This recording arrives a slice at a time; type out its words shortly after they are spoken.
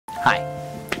Hi,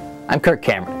 I'm Kirk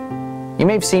Cameron. You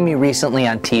may have seen me recently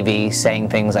on TV saying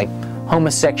things like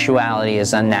homosexuality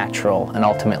is unnatural and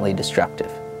ultimately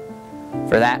destructive.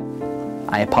 For that,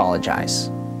 I apologize.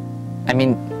 I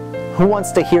mean, who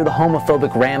wants to hear the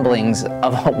homophobic ramblings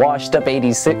of a washed-up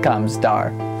 80s sitcom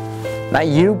star? Not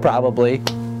you, probably.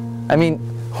 I mean,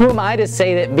 who am I to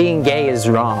say that being gay is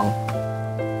wrong?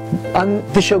 On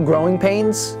the show Growing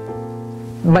Pains,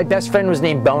 my best friend was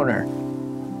named Boner.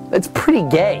 That's pretty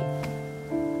gay.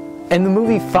 In the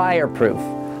movie Fireproof,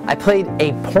 I played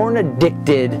a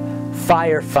porn-addicted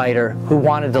firefighter who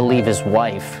wanted to leave his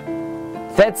wife.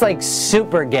 That's like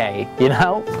super gay, you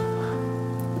know?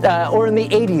 Or in the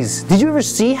 80s, did you ever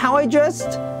see how I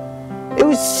dressed? It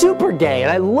was super gay,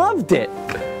 and I loved it.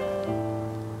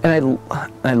 And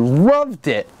I loved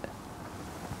it.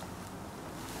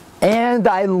 And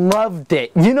I loved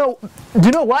it. You know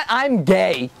what? I'm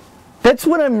gay. That's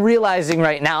what I'm realizing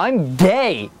right now. I'm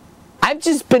gay. I've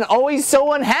just been always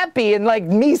so unhappy, and like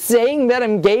me saying that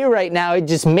I'm gay right now, it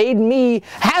just made me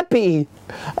happy.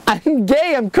 I'm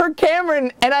gay. I'm Kirk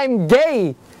Cameron, and I'm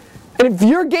gay. And if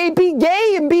you're gay, be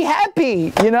gay and be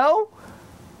happy, you know?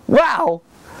 Wow.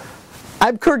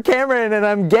 I'm Kirk Cameron, and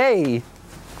I'm gay.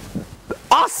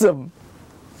 Awesome.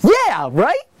 Yeah,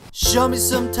 right? Show me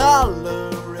some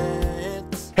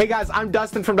tolerance. Hey guys, I'm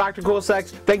Dustin from Dr. Cool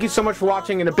Sex. Thank you so much for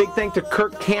watching, and a big thank to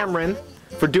Kirk Cameron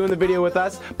for doing the video with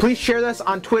us. Please share this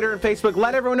on Twitter and Facebook.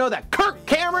 Let everyone know that Kirk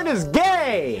Cameron is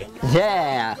gay.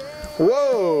 Yeah.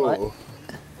 Whoa. What?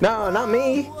 No, not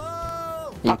me.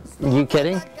 You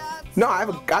kidding? No, I have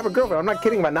a girlfriend. I'm not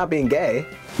kidding about not being gay.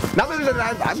 Not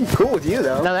that I'm cool with you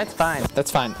though. No, that's fine. That's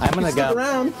fine. I'm gonna go. Stick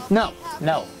around. No,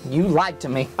 you lied to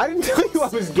me. I didn't tell you I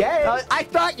was gay. I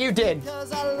thought you did.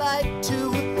 Because I like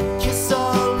to kiss all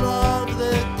of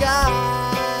the guys.